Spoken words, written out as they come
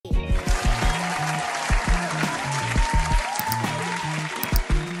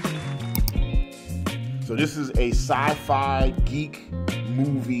So this is a sci-fi geek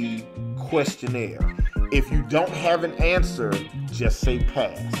movie questionnaire. If you don't have an answer, just say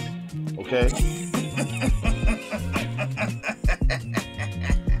pass. Okay?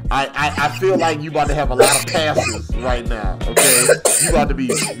 I feel like you about to have a lot of passes right now. Okay? You about to be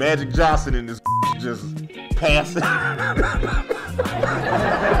Magic Johnson in this just passing.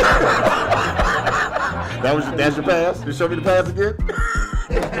 That's your pass? Just show me the pass again?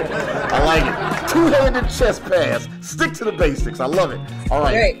 I like it. Two-handed chest pass. Stick to the basics. I love it. All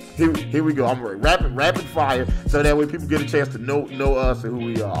right. Here we go. I'm ready. Rapid fire, so that way people get a chance to know us and who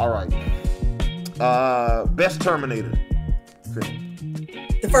we are. All right. Best Terminator film.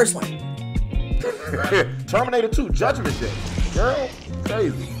 The first one. Terminator 2, Judgment Day. Girl,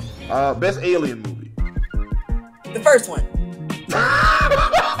 crazy. Best alien movie. The first one.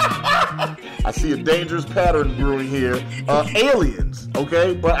 I see a dangerous pattern brewing here. Aliens,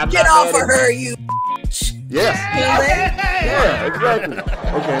 okay? But I'm Get not off of her, you. Yes. Yeah, exactly.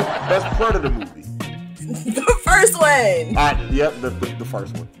 Okay. Best Predator movie. The first one. All right. Yep. The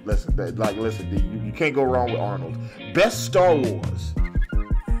first one. Listen. You can't go wrong with Arnold. Best Star Wars.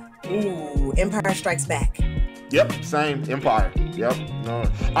 Ooh, Empire Strikes Back. Yep. Same. Empire. Yep. No.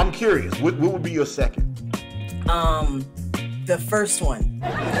 I'm curious. What would be your second? The first one.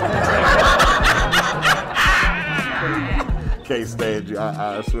 Can't stand you.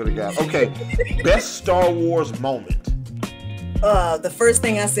 I swear to God. Okay. Best Star Wars moment. The first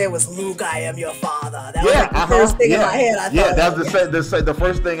thing I said was, "Luke, I am your father." That was like the first thing in my head. I thought. That's the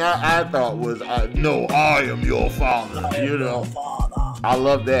first thing I thought was, "No, I am your father." I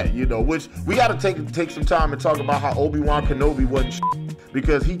love that. Which we got to take some time and talk about how Obi-Wan Kenobi wasn't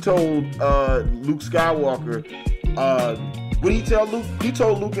because he told Luke Skywalker. What did he tell Luke? He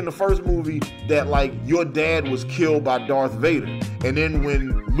told Luke in the first movie that, like, your dad was killed by Darth Vader. And then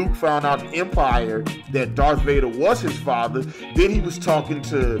when Luke found out in Empire that Darth Vader was his father, then he was talking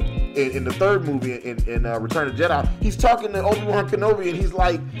to, in the third movie, in Return of the Jedi, he's talking to Obi-Wan Kenobi, and he's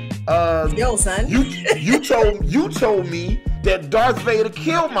like, yo, son. You told me that Darth Vader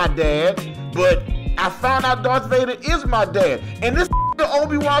killed my dad, but I found out Darth Vader is my dad. And this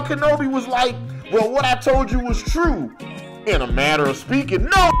Obi-Wan Kenobi was like, well, what I told you was true. In a matter of speaking,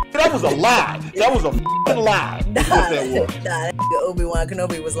 no, that was a lie. That was a f***ing lie. Obi-Wan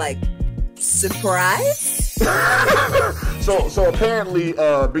Kenobi was like, surprise? So apparently,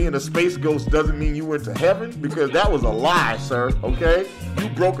 being a space ghost doesn't mean you went to heaven, because that was a lie, sir. Okay, you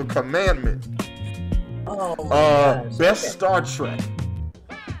broke a commandment. Oh my gosh. Best Star Trek.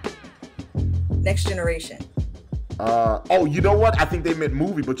 Next Generation. You know what? I think they meant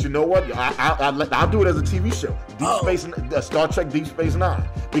movie, but you know what? I'll do it as a TV show. Star Trek Deep Space Nine,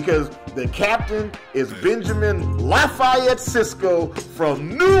 because the captain is Benjamin Lafayette Sisko from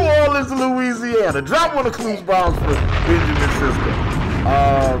New Orleans, Louisiana. Drop one of the clues bombs for Benjamin Sisko.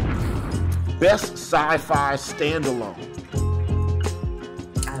 Best sci-fi standalone.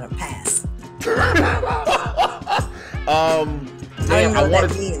 I'd pass. I don't know what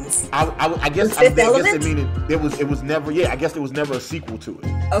that means. I guess it was never. Yeah, I guess there was never a sequel to it.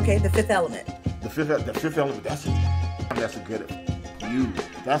 Okay, The Fifth Element. The Fifth Element. That's a good one.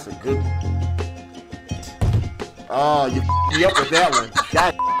 That's a good one. Oh, you me up with that one.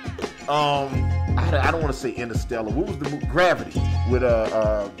 God. I don't want to say Interstellar. What was the movie? Gravity with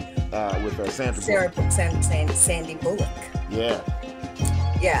Sandra Bullock. Sandy Bullock. Yeah.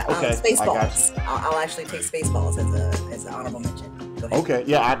 Yeah. Okay. Spaceballs. I'll actually take Spaceballs as an honorable mention. Go ahead. Okay.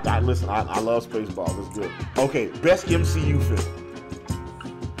 Yeah. I listen. I love Spaceballs. It's good. Okay. Best MCU film.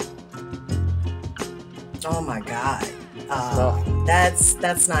 Oh my God.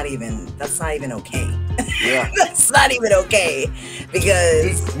 That's not even okay. Yeah. That's not even okay,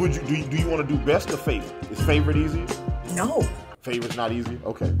 because do you want to do best or favorite? Is favorite easy? No. Favorite's not easy?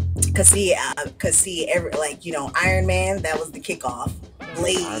 Okay. Cause see, Iron Man, that was the kickoff.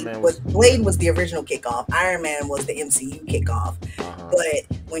 Blade was the original kickoff. Iron Man was the MCU kickoff. But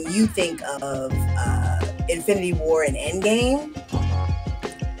when you think of Infinity War and Endgame,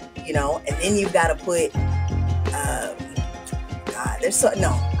 and then you've got to put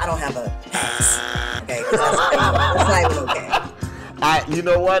I don't have a pass. Okay, that's not even okay. You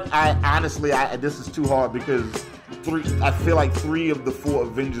know what? This is too hard, because I feel like 3 of the 4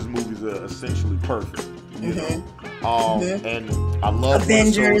 Avengers movies are essentially perfect. You know? And I love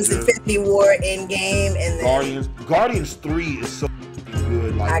Avengers, Infinity War, Endgame, and then Guardians 3 is so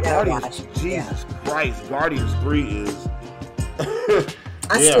good. Like, I gotta Guardians, watch. Jesus Christ, Guardians 3 is.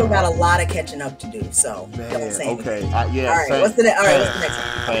 I still got a lot of catching up to do, so don't say okay. All right, same. what's the next one?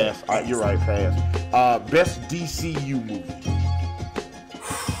 Pass. You're right, pass. Best DCU movie.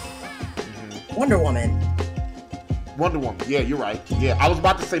 Wonder Woman. Wonder Woman. Yeah, you're right. Yeah, I was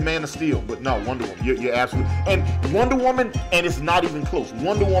about to say Man of Steel, but no, Wonder Woman. You're absolutely. And Wonder Woman, and it's not even close.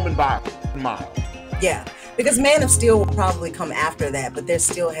 Wonder Woman by a mile. Yeah, because Man of Steel will probably come after that, but there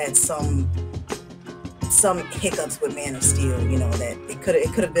still had some hiccups with Man of Steel. You know, that it could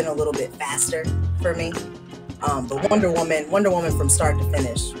have been a little bit faster for me. But Wonder Woman from start to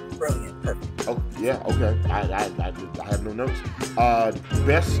finish, brilliant, perfect. Oh yeah, okay. I have no notes.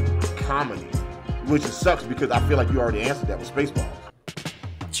 Best comedy, which sucks because I feel like you already answered that with Spaceballs.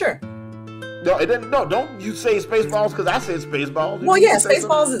 Sure. No, it didn't. No, don't you say Spaceballs because I said Spaceballs. Well, yeah,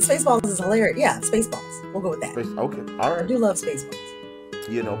 Spaceballs is hilarious. Yeah, Spaceballs. We'll go with that. Okay, all right. I do love Spaceballs.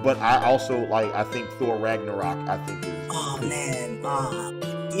 You know, but I also I think Thor Ragnarok. I think is. Oh man,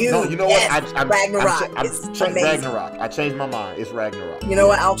 you know what? Ragnarok is amazing. Ragnarok. I changed my mind. It's Ragnarok. You know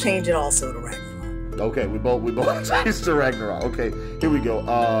what? I'll change it also to Ragnarok. Okay, we both changed to Ragnarok. Okay, here we go.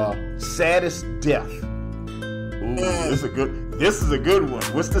 Saddest death. Ooh, this is a good one.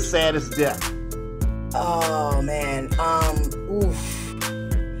 What's the saddest death? Oh man. Oof.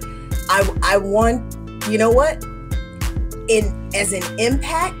 I want. You know what? As an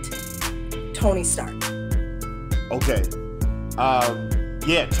impact, Tony Stark. Okay.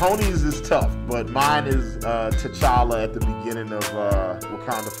 Yeah, Tony's is tough, but mine is T'Challa at the beginning of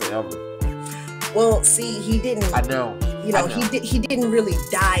Wakanda Forever. Well, see, he didn't. I know. You know, he didn't really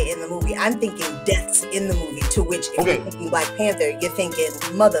die in the movie. I'm thinking deaths in the movie. To which, if you're thinking Black Panther, you're thinking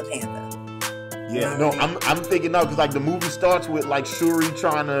Mother Panther. Yeah, no, I'm thinking no, because like the movie starts with like Shuri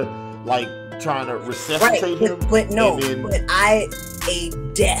trying to resuscitate him. But a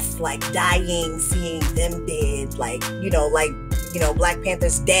death, like dying, seeing them dead, like Black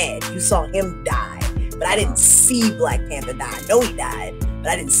Panther's dad. You saw him die, but I didn't see Black Panther die. I know he died, but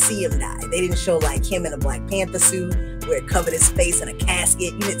I didn't see him die. They didn't show like him in a Black Panther suit where it covered his face in a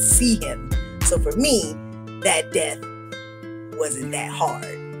casket. You didn't see him. So for me, that death wasn't that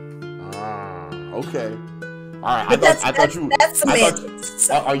hard. Okay. All right. But that's semantics.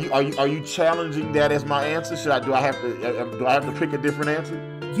 Are you challenging that as my answer? Do I have to pick a different answer?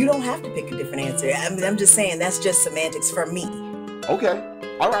 You don't have to pick a different answer. I'm just saying that's just semantics for me. Okay.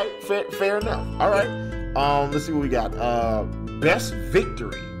 All right. Fair enough. All right. Let's see what we got. Best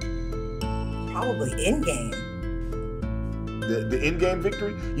victory. Probably Endgame. The Endgame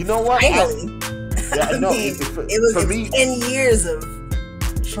victory. You know what? Finally. Yeah, no. It was 10 years of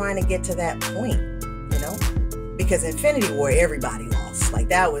trying to get to that point. You know, because Infinity War, everybody lost. Like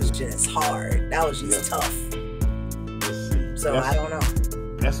that was just hard. That was just tough. Let's see. So I don't know.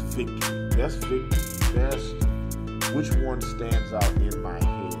 Best victory. Which one stands out in my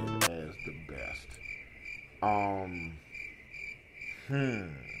head as the best?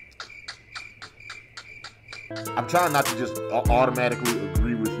 I'm trying not to just automatically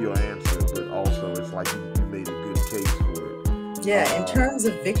agree with your answer, but also it's like you made a good case for it. Yeah, in terms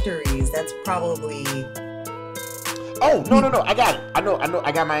of victories, that's probably. Oh no! I got it. I know.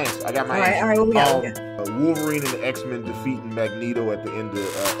 I got my answer. All right. What we got? Wolverine and the X-Men defeating Magneto at the end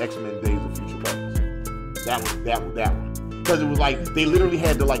of X-Men Days of Future Past. That one. Because it was like they literally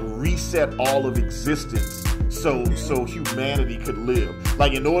had to like reset all of existence so humanity could live.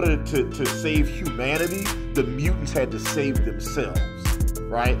 Like in order to save humanity, the mutants had to save themselves,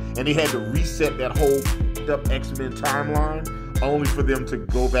 right? And they had to reset that whole up X-Men timeline, only for them to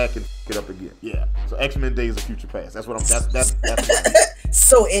go back and it up again. Yeah. So X-Men Days of Future Past. That's what I'm. That's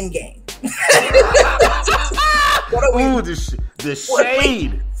So Endgame. Ooh, the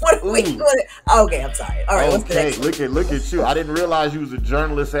shade. Okay, I'm sorry. All right. Okay, look at you. I didn't realize you was a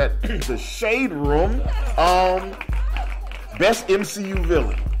journalist at the Shade Room. Best MCU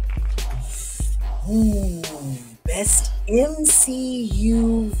villain. Ooh, best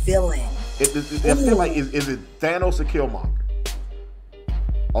MCU villain. I feel like is it Thanos or Killmonger?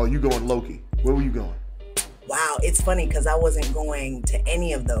 Oh, you going Loki? Where were you going? Wow, it's funny because I wasn't going to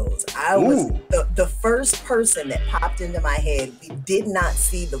any of those. I was the first person that popped into my head. We did not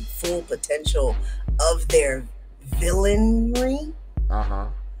see the full potential of their villainry.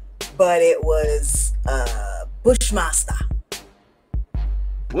 But it was Bushmaster.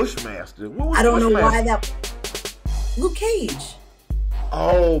 Bushmaster? I don't know why that. Luke Cage.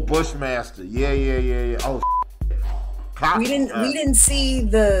 Oh, Bushmaster. Yeah. Oh. We didn't see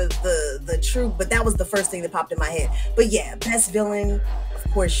the truth, but that was the first thing that popped in my head. But yeah, best villain,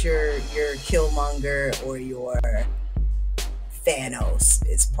 of course, your Killmonger or your Thanos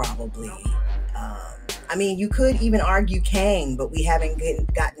is probably. I mean, you could even argue Kang, but we haven't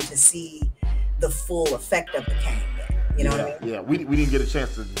gotten to see the full effect of the Kang yet. You know what I mean? Yeah, we didn't get a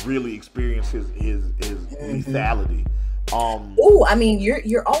chance to really experience his lethality. Oh, I mean,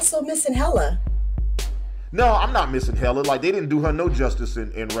 you're also missing Hela. No, I'm not missing Hela. Like, they didn't do her no justice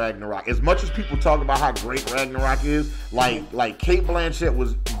in Ragnarok. As much as people talk about how great Ragnarok is, like Cate Blanchett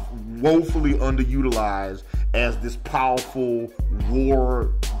was woefully underutilized as this powerful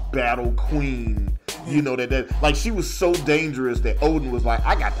war battle queen. You know, that like she was so dangerous that Odin was like,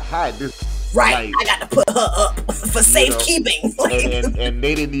 I got to hide this. Right, I got to put her up for safekeeping. and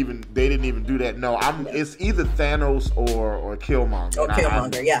they didn't even do that. No, it's either Thanos or Killmonger. Or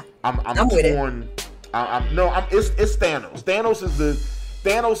Killmonger, yeah. I'm torn. It's Thanos.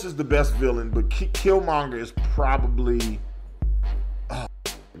 Thanos is the best villain, but Killmonger is probably. Oh,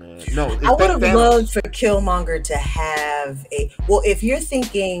 man, no. I would have loved for Killmonger to have a. Well, if you're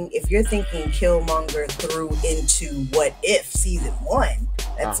thinking Killmonger through into What If season 1,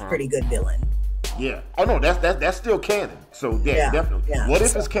 that's a pretty good villain. Yeah. Oh no, that's still canon. So yeah, definitely. Yeah, what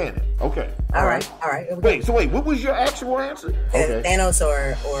if it's canon? Okay. All right. Wait. What was your actual answer? Okay. Thanos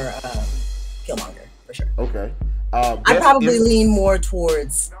or Killmonger. For sure. Okay. I probably lean more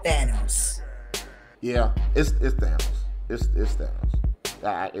towards Thanos. Yeah, it's Thanos. It's Thanos. It's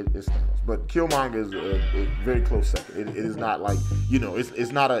Thanos. But Killmonger is a very close second. It is not like,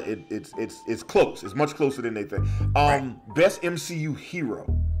 it's not a. It's close. It's much closer than they think. Right. Best MCU hero.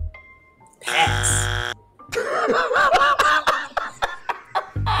 Pass.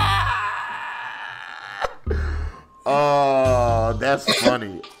 That's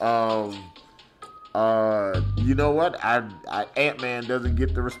funny. You know what? Ant-Man doesn't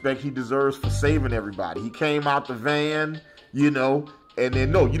get the respect he deserves for saving everybody. He came out the van, and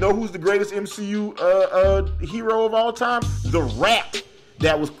then you know who's the greatest MCU hero of all time? The Rat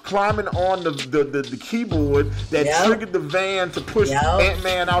that was climbing on the keyboard that triggered the van to push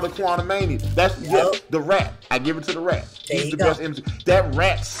Ant-Man out of Quantumania. That's the Rat. I give it to the Rat. He's the best MCU. That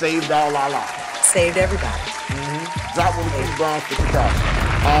Rat saved all our lives. Saved everybody. Mm-hmm. Drop one of these bombs for Chicago.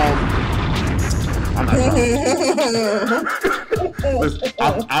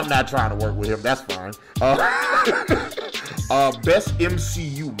 I'm not trying to work with him. That's fine. Best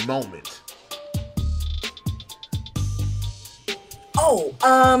MCU moment. Oh,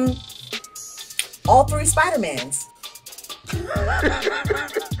 all 3 Spider-Mans.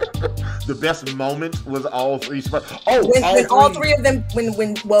 The best moment was all 3 when all three of them.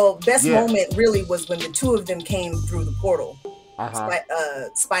 Best moment really was when the 2 of them came through the portal.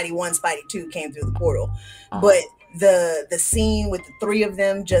 Spidey 1, Spidey 2 came through the portal, but the scene with the 3 of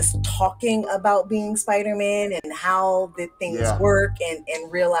them just talking about being Spider-Man and how the things work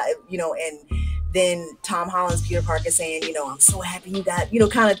and realize, and then Tom Holland's Peter Parker saying, I'm so happy you got,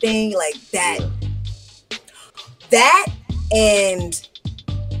 kind of thing like that. That and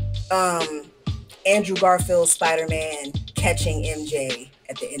Andrew Garfield's Spider-Man catching MJ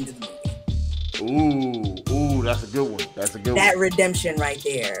at the end of the movie. Ooh, that's a good one. That redemption right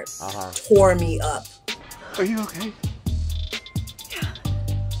there tore me up. Are you okay? Yeah,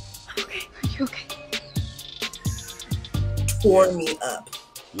 I'm okay. Are you okay? Tore me up.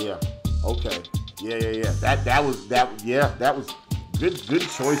 Yeah. Okay. Yeah. That was good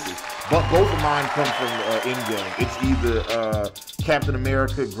choices. But both of mine come from Endgame. It's either Captain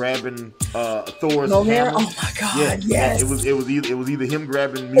America grabbing Thor's hammer. Oh my God! Yes. It was either him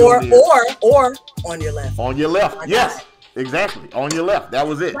grabbing Mjolnir or on your left. On your left. Yes. God. Exactly. On your left. That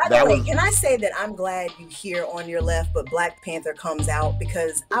was it. By the way, can I say that I'm glad you hear On Your Left, but Black Panther comes out,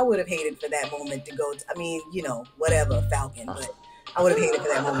 because I would have hated for that moment to go. Whatever, Falcon, but I would have hated for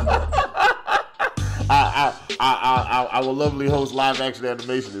that moment. Our lovely host, Live Action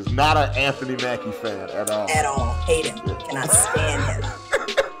Animation, is not an Anthony Mackie fan at all. At all. Hate him. Cannot stand him.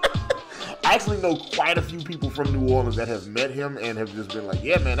 I actually know quite a few people from New Orleans that have met him and have just been like,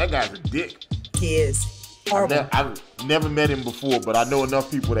 yeah, man, that guy's a dick. He is. Horrible. I've never met him before, but I know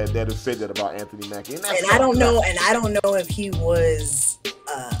enough people that have said that about Anthony Mackie. And I don't know if he was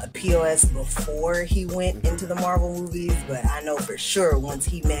a POS before he went into the Marvel movies, but I know for sure once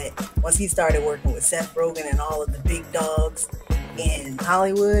he started working with Seth Rogen and all of the big dogs in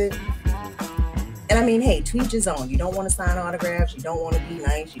Hollywood. And I mean, hey, to each his own. You don't want to sign autographs, you don't want to be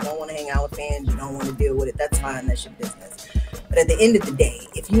nice, you don't want to hang out with fans, you don't want to deal with it. That's fine, that's your business. But at the end of the day,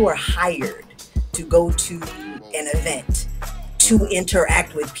 if you are hired to go to an event, to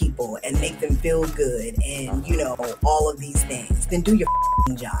interact with people and make them feel good and, all of these things, then do your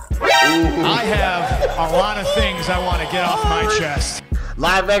job. I have a lot of things I want to get off my chest.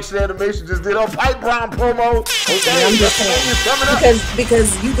 Live Action Animation just did a Pipe Brown promo. Okay, I'm just saying,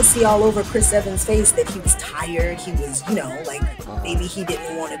 because you could see all over Chris Evans' face that he was tired. He was, maybe he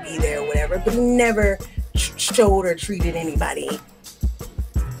didn't want to be there or whatever, but he never showed or treated anybody,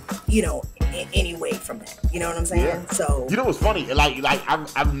 anyway from that. You know what I'm saying? Yeah. So you know what's funny? Like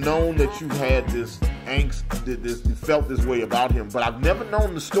I've known that you had this angst, you felt this way about him, but I've never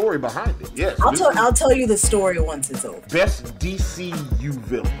known the story behind it. Yes, I'll tell you the story once it's over. Best DCU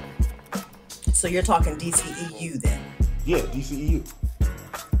villain. So you're talking DCEU then? Yeah, DCEU.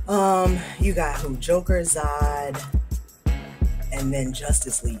 You got who? Joker, Zod, and then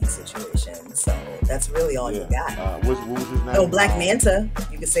Justice League situation. So that's really all you got. What was his name? Oh, Black Manta.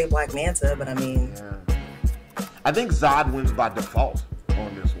 You could say Black Manta, but I mean, I think Zod wins by default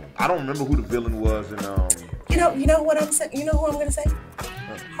on this one. I don't remember who the villain was, and you know what I'm saying. You know who I'm gonna say?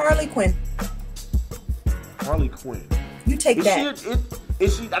 Harley Quinn. Harley Quinn. You take is that.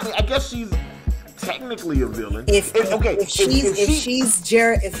 Is she? I mean, I guess she's technically a villain. If she's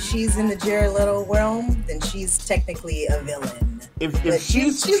in the Jared Leto realm, then she's technically a villain. If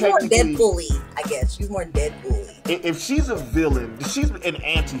she's more Deadpool-y, I guess. She's more Deadpool-y. If she's a villain, she's an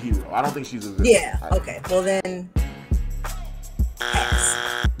anti-hero. I don't think she's a villain. Yeah, okay. Well then,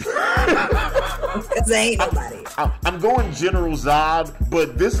 because there ain't nobody. I'm going General Zod,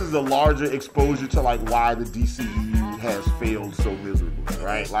 but this is a larger exposure to like why the DCEU has failed so miserably,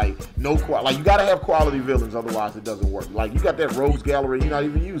 right? Like like you gotta have quality villains, otherwise it doesn't work. Like you got that rogues gallery, you're not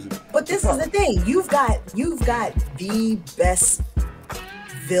even using it. But this is the thing: you've got the best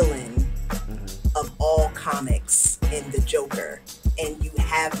villain of all comics in the Joker, and you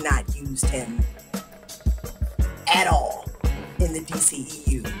have not used him at all in the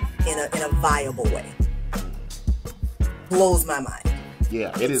DCEU in a viable way. Blows my mind.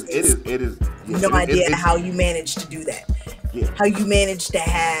 Yeah, it is. No idea how you managed to do that. Yeah. How you managed to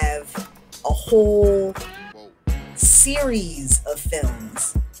have a whole series of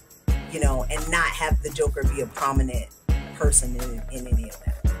films, and not have the Joker be a prominent person in any of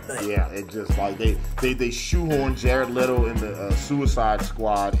that. But yeah, it just like they shoehorn Jared Leto in the Suicide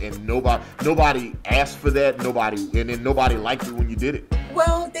Squad, and nobody asked for that. Nobody liked it when you did it.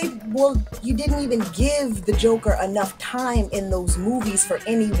 Well, you didn't even give the Joker enough time in those movies for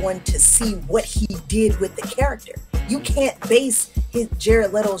anyone to see what he did with the character. You can't base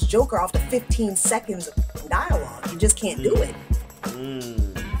Jared Leto's Joker off the 15 seconds of dialogue. You just can't do it.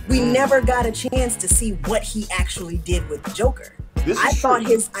 We never got a chance to see what he actually did with the Joker. I thought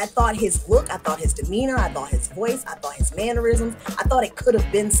his look, I thought his demeanor, I thought his voice, I thought his mannerisms. I thought it could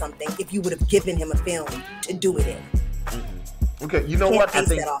have been something if you would have given him a film to do it in. Okay, you know what? I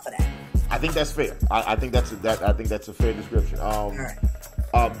think that off of that. I think that's fair. I think that's a fair description. All right.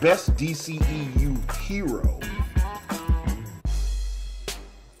 Best DCEU hero.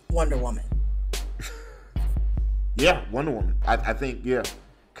 Wonder Woman. Yeah, Wonder Woman. I think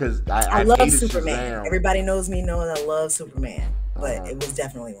because I love Superman. Shazam. Everybody knows me knowing I love Superman, but it was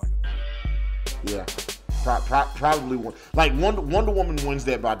definitely Wonder Woman. Yeah, probably one. Like Wonder Woman wins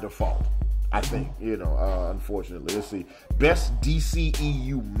that by default. I think, unfortunately. Let's see. Best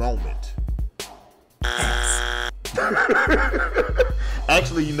DCEU moment.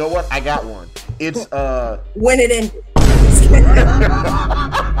 Actually, you know what? I got one. It's when it ended.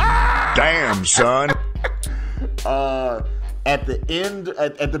 Damn, son. At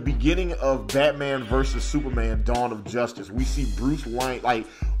the beginning of Batman versus Superman: Dawn of Justice, we see Bruce Wayne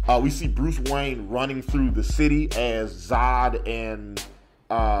running through the city as Zod and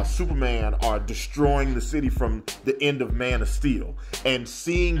Superman are destroying the city from the end of Man of Steel, and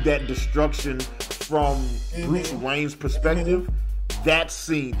seeing that destruction from Bruce Wayne's perspective, that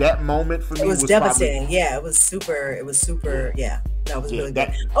scene, that moment for me was devastating. It was super. Yeah, that was really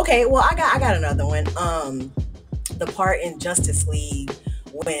good. Okay, well, I got another one. The part in Justice League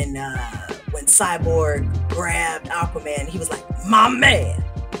when Cyborg grabbed Aquaman, he was like, "My man."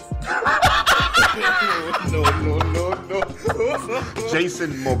 No.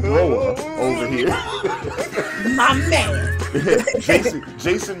 Jason Momoa over here. My man.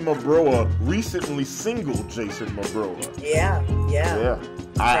 Jason Momoa, recently single Jason Momoa. Yeah.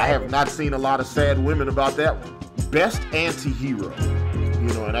 I have not seen a lot of sad women about that one. Best anti-hero.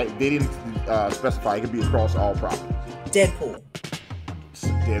 And they didn't specify. It could be across all properties. Deadpool,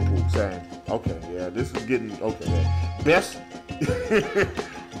 same. Okay, yeah, this is getting okay. Yeah.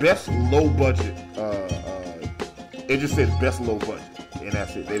 Best low budget. It just says best low budget, and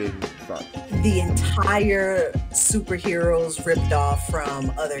that's it. They didn't start. The entire superheroes ripped off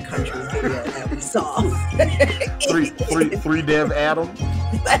from other countries video that we saw. three Dev Adam.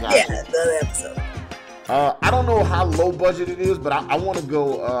 The episode. I don't know how low budget it is, but I want to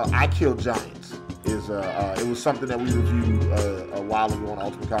go. I Kill Giants. It was something that we reviewed a while ago on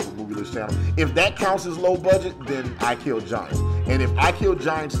Ultimate Comic Movie List channel. If that counts as low budget, then I Kill Giants. And if I Kill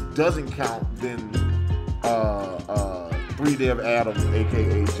Giants doesn't count, then Free Dev Adam,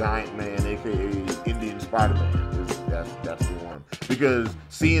 aka Giant Man, aka Indian Spider-Man. That's the one. Because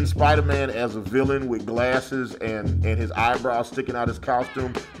seeing Spider-Man as a villain with glasses and his eyebrows sticking out his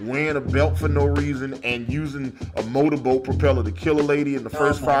costume, wearing a belt for no reason, and using a motorboat propeller to kill a lady in the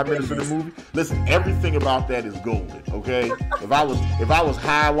first 5 minutes of the movie. Listen, everything about that is golden. Okay, if I was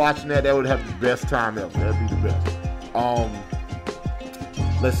high watching that would have the best time ever. That'd be the best.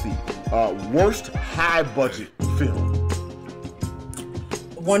 Let's see. Worst high budget film.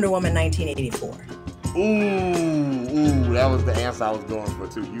 Wonder Woman 1984. Ooh, that was the answer I was going for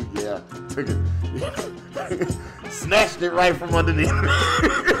too. Took it, snatched it right from underneath.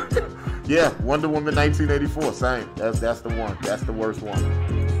 Yeah, Wonder Woman 1984, same. That's the one. That's the worst one.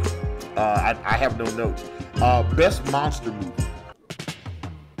 I have no notes. Best monster movie.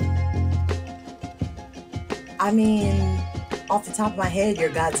 I mean, off the top of my head, your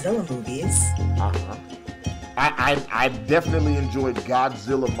Godzilla movies. I definitely enjoyed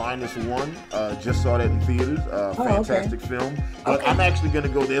Godzilla -1. Just saw that in theaters. Fantastic film. But I'm actually going to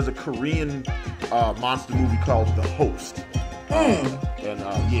go, there's a Korean monster movie called The Host. The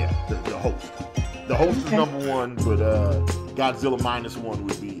Host. The Host is #1, but Godzilla -1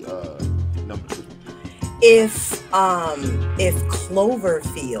 would be #2. If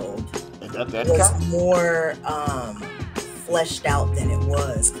Cloverfield was more fleshed out than it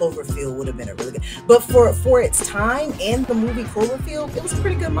was, Cloverfield would have been a really good. But for its time and the movie Cloverfield, it was a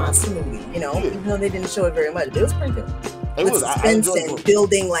pretty good monster movie. You know, even though they didn't show it very much, but it was pretty good. It was suspense and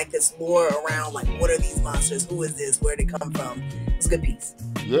building like this lore around like what are these monsters? Who is this? Where did it come from? It was a good piece.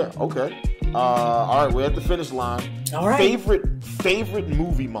 Yeah. Okay. All right, we're at the finish line. All right. Favorite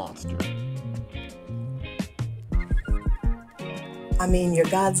movie monster. I mean, your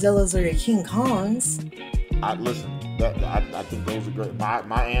Godzillas or your King Kongs. Listen. I think those are great.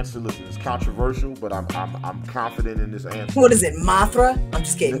 My answer, listen, is controversial, but I'm confident in this answer. What is it, Mothra? I'm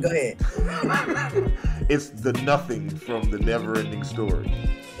just kidding. Go ahead. It's the Nothing from the Never-Ending Story.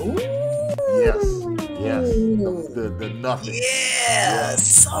 Ooh. Yes. The Nothing. Yeah,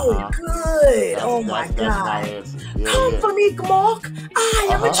 so good. Oh my God. That's my answer. Come for me, Gmork. I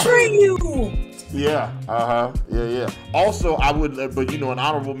am betraying you. Yeah. Yeah. Also, I would, but an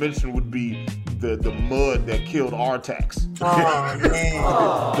honorable mention would be the mud that killed Artax. Oh man.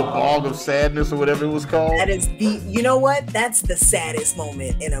 The Bog of Sadness or whatever it was called. That is you know what? That's the saddest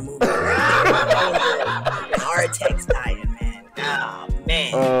moment in a movie. Artax dying, man. Oh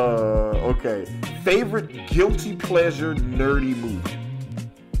man. Okay. Favorite guilty pleasure nerdy movie.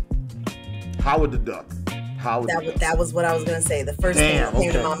 Howard the Duck. That was what I was gonna say. The first thing that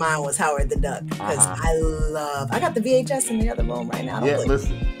came to my mind was Howard the Duck because I got the VHS in the other room right now.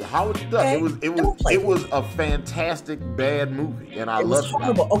 Listen, Howard the Duck. Okay? It was a fantastic bad movie, and I loved it.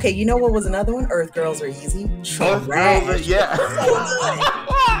 Horrible. Okay, you know what was another one? Earth Girls Are Easy. Earth Girls Are, yeah.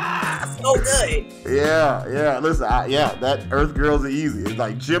 So good. Yeah. Listen, that Earth Girls Are Easy. It's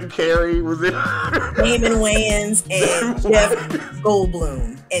like Jim Carrey was in. Damon Wayans and Jeff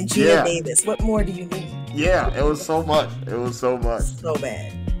Goldblum and Gina Davis. What more do you need? Yeah, it was so much. So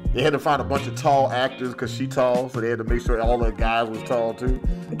bad. They had to find a bunch of tall actors because she tall, so they had to make sure all the guys was tall too.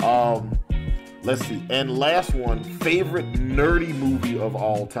 Let's see. And last one, favorite nerdy movie of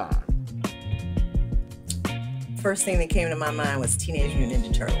all time. First thing that came to my mind was Teenage Mutant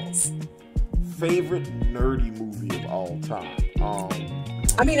Ninja Turtles. Favorite nerdy movie of all time.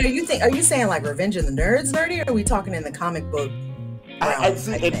 I mean, are you saying like Revenge of the Nerds nerdy, or are we talking in the comic book?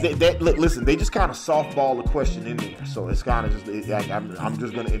 Listen, they just kind of softball the question in there, so it's kind of just. I'm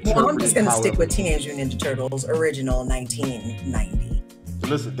just going to interpret. Well, I'm just going to stick with Teenage Mutant Ninja Turtles, original 1990.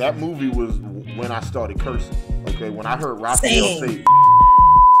 Listen, that movie was when I started cursing. Okay, when I heard Raphael say.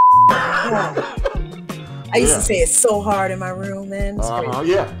 I used to say it so hard in my room, man.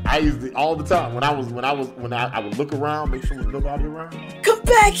 Yeah, I used it all the time. When I would look around, make sure there was nobody around. Come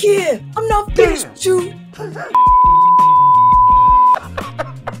back here! I'm not finished with you.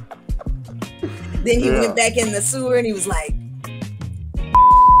 Then he went back in the sewer and he was like,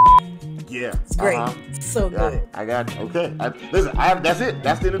 "Yeah, it's great, so good." I got okay. Listen, that's it.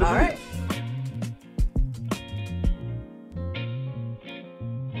 That's the end of the video. All right.